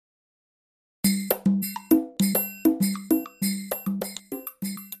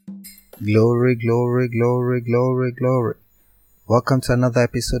Glory, glory, glory, glory, glory. Welcome to another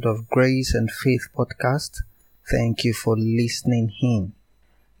episode of Grace and Faith Podcast. Thank you for listening in.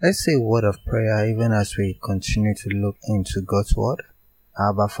 Let's say a word of prayer even as we continue to look into God's Word.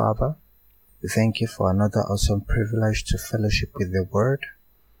 Abba Father, we thank you for another awesome privilege to fellowship with the Word.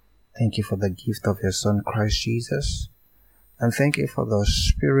 Thank you for the gift of your Son Christ Jesus. And thank you for the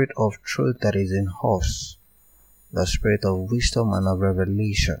Spirit of truth that is in us, the Spirit of wisdom and of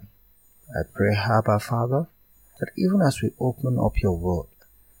revelation. I pray, Abba Father, that even as we open up your word,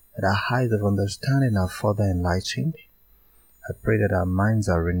 that our eyes of understanding are further enlightened. I pray that our minds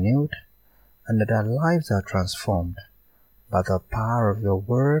are renewed and that our lives are transformed by the power of your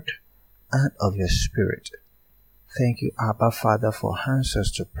word and of your Spirit. Thank you, Abba Father, for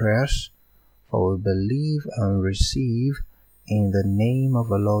answers to prayers, for we believe and receive in the name of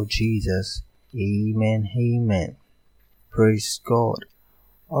the Lord Jesus. Amen. Amen. Praise God.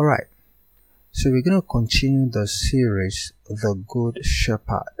 All right. So we're going to continue the series, The Good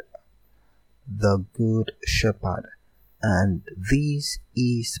Shepherd. The Good Shepherd. And this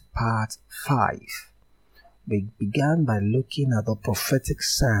is part 5. We began by looking at the prophetic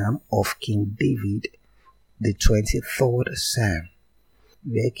psalm of King David, the 23rd psalm,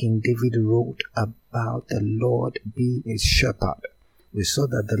 where King David wrote about the Lord being his shepherd. We saw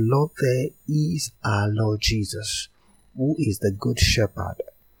that the Lord there is our Lord Jesus, who is the Good Shepherd.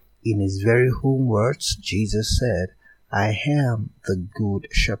 In his very own words, Jesus said, I am the Good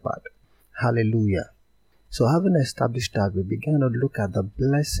Shepherd. Hallelujah. So having established that, we began to look at the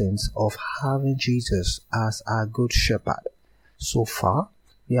blessings of having Jesus as our Good Shepherd. So far,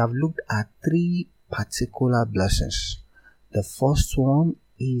 we have looked at 3 particular blessings. The first one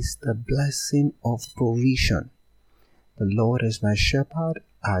is the blessing of provision. The Lord is my shepherd,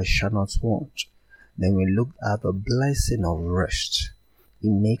 I shall not want. Then we looked at the blessing of rest. He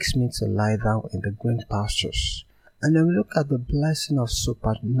makes me to lie down in the green pastures. And then we look at the blessing of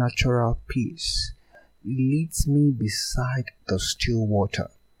supernatural peace. He leads me beside the still water.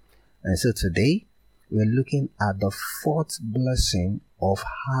 And so today, we're looking at the 4th blessing of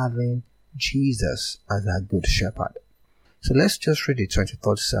having Jesus as our Good Shepherd. So let's just read the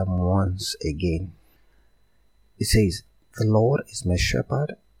 23rd Psalm once again. It says, The Lord is my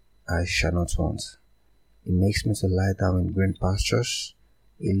shepherd, I shall not want. He makes me to lie down in green pastures.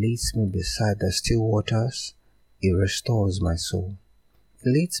 He leads me beside the still waters. He restores my soul. He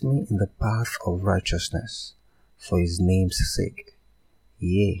leads me in the path of righteousness, for his name's sake.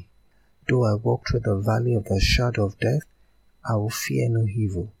 Yea, though I walk through the valley of the shadow of death, I will fear no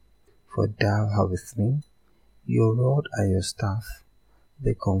evil, for thou art with me. Your rod and your staff,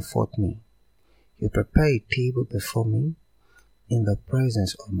 they comfort me. You prepare a table before me in the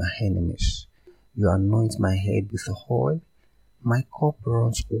presence of my enemies. You anoint my head with oil. My cup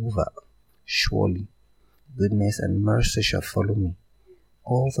runs over. Surely, goodness and mercy shall follow me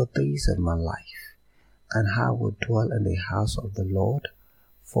all the days of my life, and I will dwell in the house of the Lord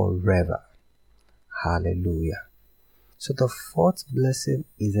forever. Hallelujah. So the 4th blessing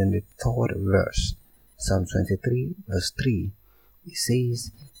is in the 3rd verse. Psalm 23 verse 3. It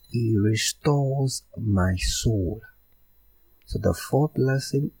says, He restores my soul. So the 4th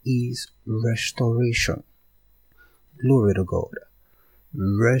blessing is restoration. Glory to God.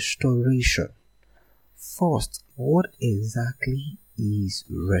 Restoration. First, what exactly is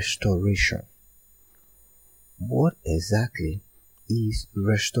restoration? What exactly is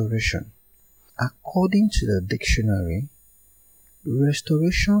restoration? According to the dictionary,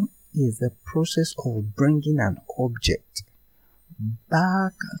 restoration is the process of bringing an object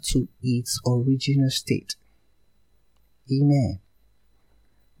back to its original state. Amen.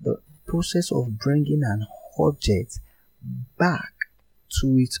 The process of bringing an object back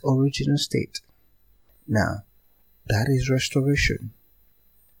to its original state. Now, that is restoration.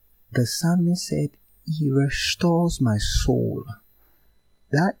 The psalmist said, He restores my soul.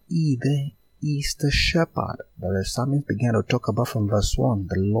 That He there is the shepherd that the psalmist began to talk about from verse 1.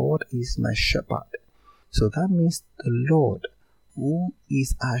 The Lord is my shepherd. So that means the Lord, who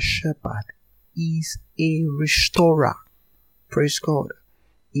is our shepherd, is a restorer. Praise God.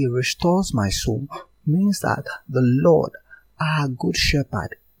 He restores my soul means that the Lord, our Good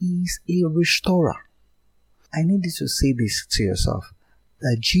Shepherd, is a restorer. I need you to say this to yourself,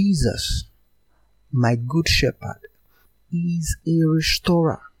 that Jesus, my Good Shepherd, is a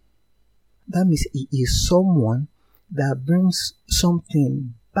restorer. That means He is someone that brings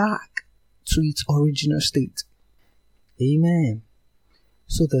something back to its original state. Amen.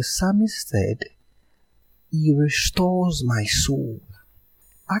 So the psalmist said, He restores my soul.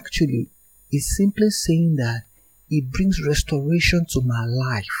 Actually, it's simply saying that He brings restoration to my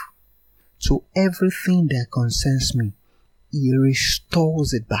life. to everything that concerns me. He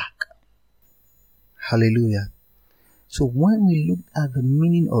restores it back. Hallelujah. So when we looked at the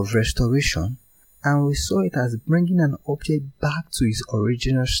meaning of restoration and we saw it as bringing an object back to its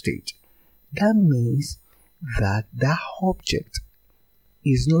original state, that means that that object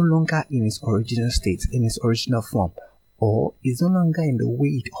is no longer in its original state, in its original form, or is no longer in the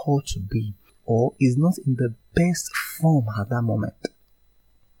way it ought to be, or is not in the best form at that moment.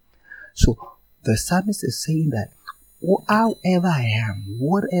 So the psalmist is saying that however I am,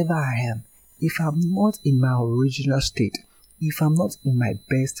 whatever I am, if I'm not in my original state, if I'm not in my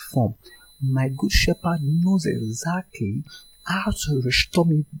best form, my good shepherd knows exactly how to restore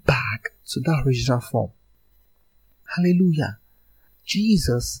me back to that original form. Hallelujah.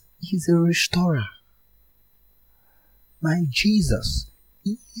 Jesus is a restorer. My Jesus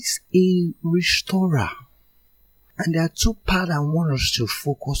is a restorer. And there are two parts I want us to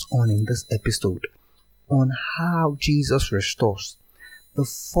focus on in this episode, on how Jesus restores. The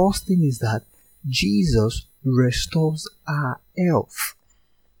first thing is that Jesus restores our health.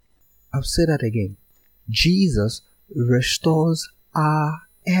 I'll say that again. Jesus restores our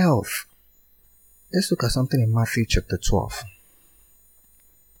health. Let's look at something in Matthew chapter 12.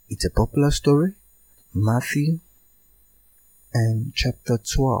 It's a popular story. Matthew and chapter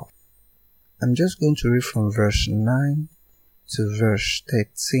 12. I'm just going to read from verse 9 to verse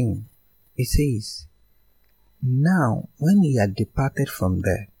 13. It says, "Now when he had departed from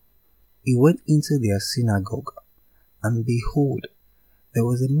there, he went into their synagogue, and behold, there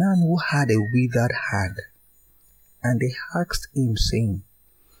was a man who had a withered hand. And they asked him, saying,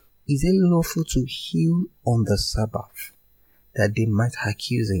 Is it lawful to heal on the Sabbath? That they might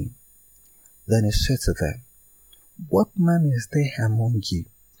accuse him. Then he said to them, What man is there among you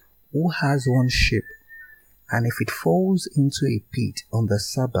who has one sheep, and if it falls into a pit on the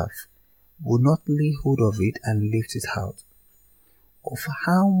Sabbath, will not lay hold of it and lift it out? Of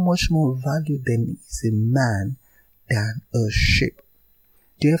how much more value then is a man than a sheep?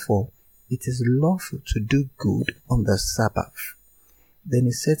 Therefore, it is lawful to do good on the Sabbath." Then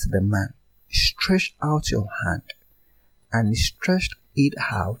he said to the man, "Stretch out your hand." And he stretched it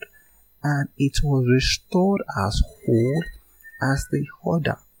out, and it was restored as whole as the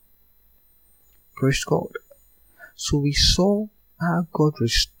other. Praise God. So we saw how God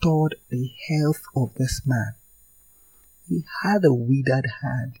restored the health of this man. He had a withered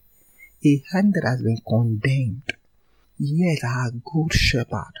hand, a hand that has been condemned. Yet our good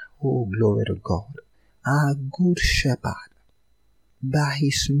shepherd, oh glory to God, our good shepherd, by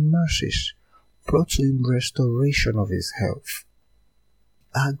his mercies, brought to him restoration of his health.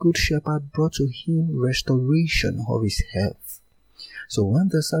 Our good shepherd brought to him restoration of his health. So when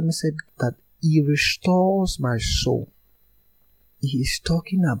the psalmist said that he restores my soul, he is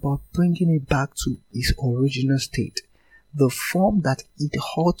talking about bringing it back to its original state, the form that it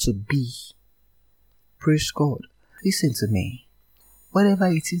ought to be. Praise God. Listen to me. Whatever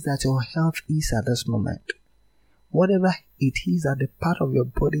it is that your health is at this moment, whatever it is that the part of your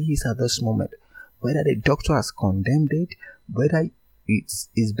body is at this moment, whether the doctor has condemned it, whether it's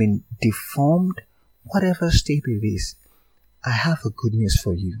been deformed, whatever state it is, I have a good news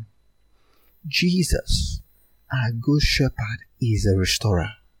for you. Jesus, our good shepherd, is a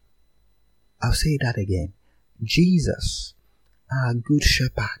restorer. I'll say that again. Jesus, our good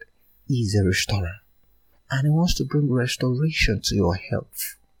shepherd, is a restorer. And he wants to bring restoration to your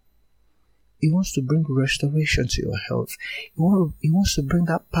health. He wants to bring restoration to your health. He wants to bring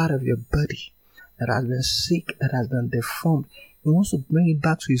that part of your body that has been sick, that has been deformed. He wants to bring it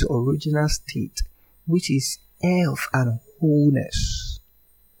back to its original state, which is health and wholeness.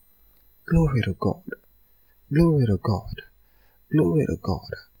 Glory to God. Glory to God. Glory to God.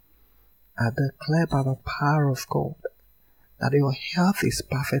 I declare by the power of God that your health is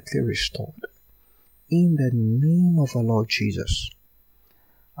perfectly restored. In the name of our Lord Jesus.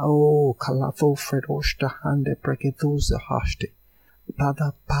 Oh, Kalafo Fredoshta Hande Preketuza Hashte. By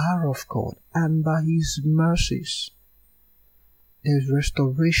the power of God and by His mercies, there is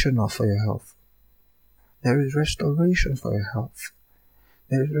restoration for your health. There is restoration for your health.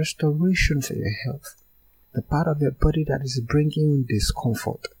 There is restoration for your health. The part of your body that is bringing you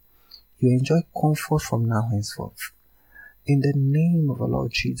discomfort, you enjoy comfort from now henceforth. In the name of our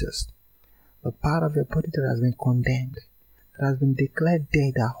Lord Jesus. The part of your body that has been condemned, that has been declared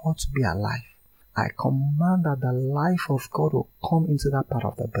dead, that ought to be alive, I command that the life of God will come into that part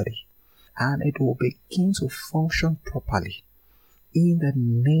of the body, and it will begin to function properly. In the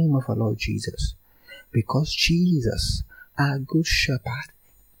name of our Lord Jesus. Because Jesus, our good shepherd,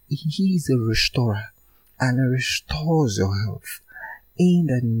 He is a restorer, and He restores your health. in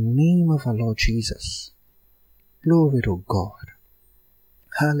the name of our Lord Jesus. Glory to God.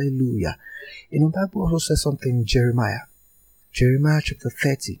 Hallelujah. The Bible also says something in Jeremiah chapter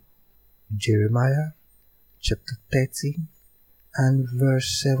 30. Jeremiah chapter 30 and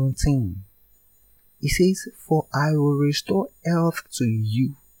verse 17. It says, "For I will restore health to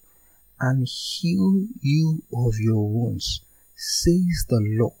you and heal you of your wounds, says the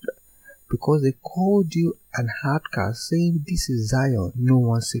Lord, because they called you an outcast, saying, This is Zion, no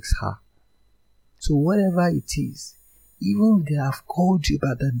one seeks her." So whatever it is, even if they have called you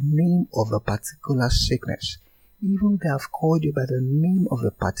by the name of a particular sickness, even if they have called you by the name of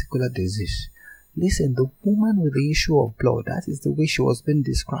a particular disease, listen, the woman with the issue of blood, that is the way she was being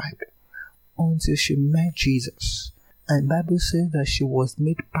described until she met Jesus. And the Bible says that she was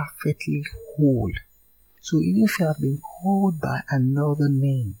made perfectly whole. So even if you have been called by another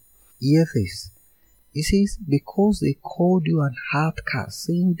name, hear this. It says, because they called you an outcast,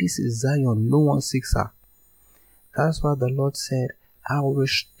 saying, This is Zion, no one seeks her. That's why the Lord said, I will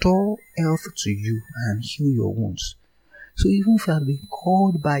restore health to you and heal your wounds. So even if you have been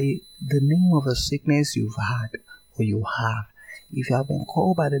called by the name of a sickness you've had or you have, if you have been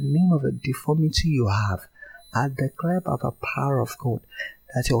called by the name of a deformity you have, I declare by the power of God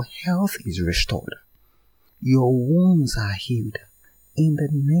that your health is restored. Your wounds are healed in the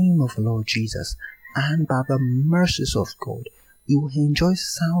name of the Lord Jesus, and by the mercies of God, you will enjoy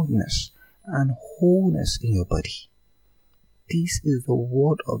soundness and wholeness in your body. This is the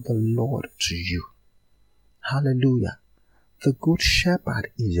word of the Lord to you. Hallelujah. The Good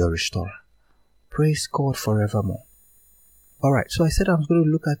Shepherd is your restorer. Praise God forevermore. Alright, so I said I was going to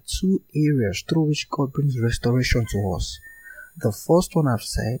look at two areas through which God brings restoration to us. The first one I've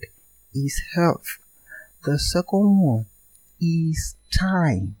said is health. The second one is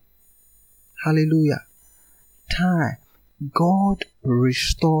time. Hallelujah. Time. God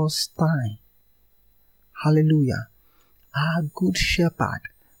restores time. Hallelujah. Our Good Shepherd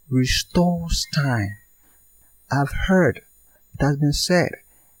restores time. I've heard it has been said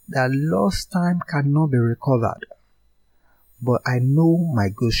that lost time cannot be recovered. But I know my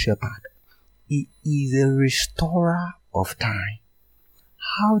Good Shepherd. He is a restorer of time.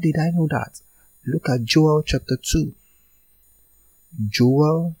 How did I know that? Look at Joel chapter 2.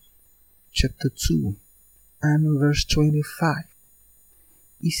 Joel chapter 2 and verse 25.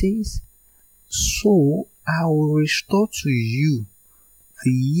 He says, "So I will restore to you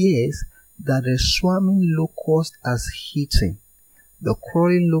the years that the swarming locust has eaten, the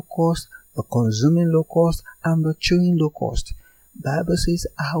crawling locust, the consuming locust, and the chewing locust." Bible says,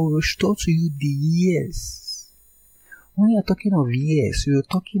 I will restore to you the years. When you're talking of years, you're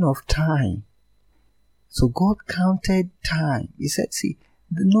talking of time. So God counted time. He said, see,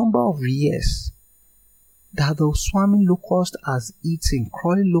 the number of years that the swarming locust has eaten,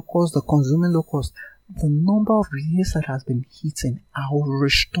 crawling locust, the consuming locust, the number of years that has been eaten, I will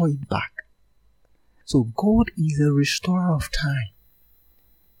restore it back. So God is a restorer of time.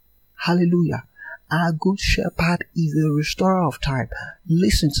 Hallelujah. Our Good Shepherd is a restorer of time.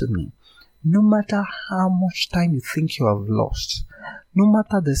 Listen to me. No matter how much time you think you have lost, no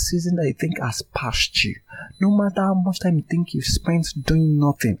matter the season that you think has passed you, no matter how much time you think you've spent doing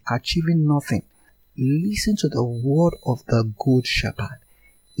nothing, achieving nothing, listen to the word of the Good Shepherd.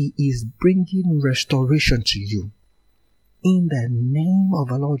 He is bringing restoration to you. In the name of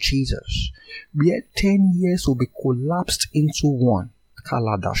the Lord Jesus, where 10 years will be collapsed into one.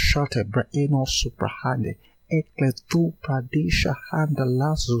 Kalada shate braeno suprahande ekletu pradesha handa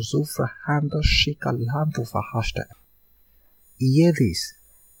la zuzufra handa shika landu fahashte. Hear this.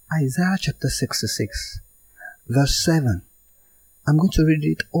 Isaiah chapter 66 verse 7. I'm going to read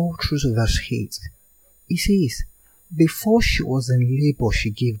it all through to verse 8. It says, "Before she was in labor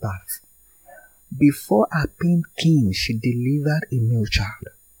she gave birth. Before her pain came she delivered a male child.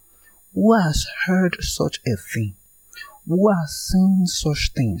 Who has heard such a thing? Who has seen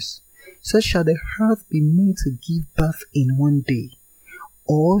such things? So shall the earth be made to give birth in one day,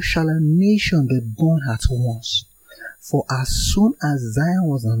 or shall a nation be born at once? For as soon as Zion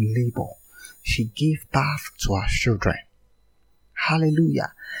was in labor, she gave birth to her children."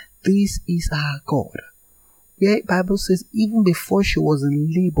 Hallelujah. This is our God. Where the Bible says, even before she was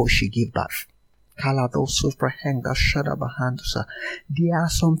in labor, she gave birth. There are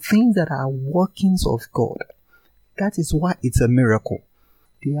some things that are workings of God. That is why it's a miracle.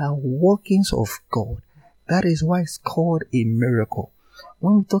 They are workings of God. That is why it's called a miracle.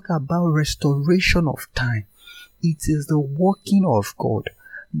 When we talk about restoration of time, it is the working of God.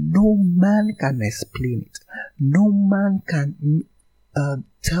 No man can explain it. No man can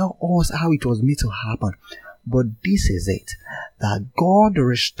tell us how it was made to happen. But this is it, that God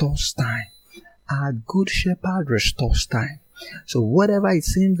restores time. Our good shepherd restores time. So whatever it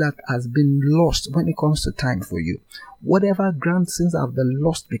seems that has been lost when it comes to time for you, whatever grand sins have been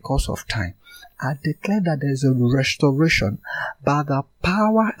lost because of time, I declare that there is a restoration by the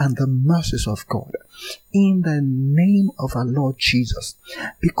power and the mercies of God in the name of our Lord Jesus.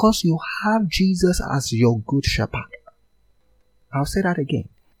 Because you have Jesus as your good shepherd. I'll say that again.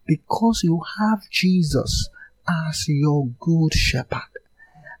 Because you have Jesus as your good shepherd.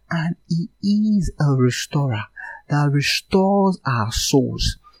 And he is a restorer that restores our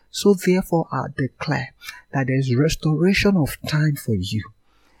souls. So therefore I declare that there is restoration of time for you.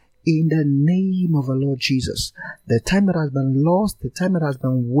 In the name of our Lord Jesus. The time that has been lost, the time that has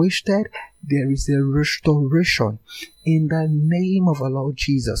been wasted, there is a restoration in the name of our Lord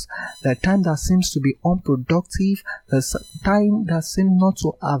Jesus. The time that seems to be unproductive, the time that seems not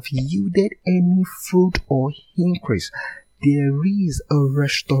to have yielded any fruit or increase, there is a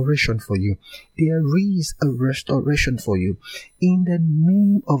restoration for you. There is a restoration for you. In the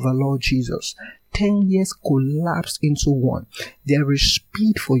name of our Lord Jesus. 10 years collapsed into one. There is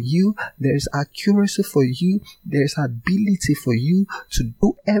speed for you. There is accuracy for you. There is ability for you to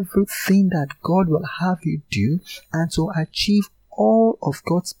do everything that God will have you do and to achieve all of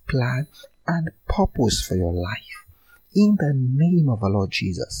God's plan and purpose for your life. In the name of our Lord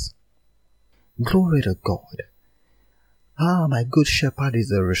Jesus. Glory to God. My good shepherd is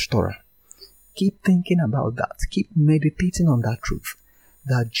a restorer. Keep thinking about that. Keep meditating on that truth.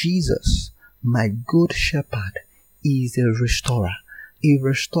 That Jesus, my good shepherd, is a restorer. He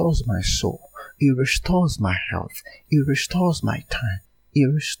restores my soul. He restores my health. He restores my time. He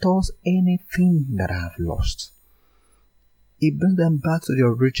restores anything that I have lost. He brings them back to the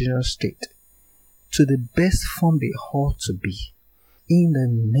original state, to the best form they ought to be. In the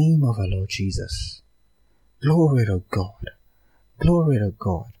name of our Lord Jesus. Glory to God. Glory to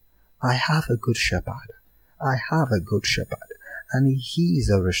God. I have a good shepherd. I have a good shepherd. And he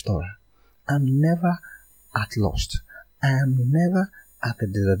is a restorer. I'm never at loss. I am never at a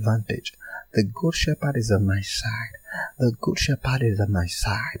disadvantage. The good shepherd is on my side. The good shepherd is on my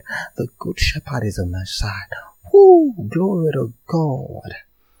side. The good shepherd is on my side. Woo! Glory to God.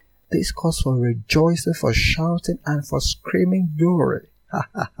 This calls for rejoicing, for shouting, and for screaming glory. Ha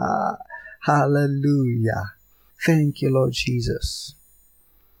ha ha. Hallelujah. Thank you, Lord Jesus.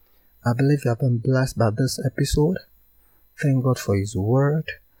 I believe you have been blessed by this episode. Thank God for His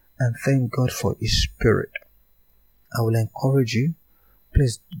word and thank God for His Spirit. I will encourage you,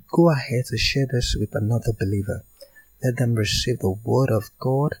 please go ahead to share this with another believer. Let them receive the word of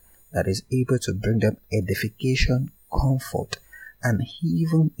God that is able to bring them edification, comfort, and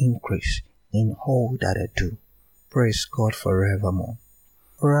even increase in all that they do. Praise God forevermore.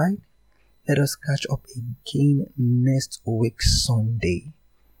 Alright? Let us catch up again next week Sunday.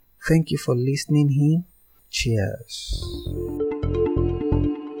 Thank you for listening in. Cheers.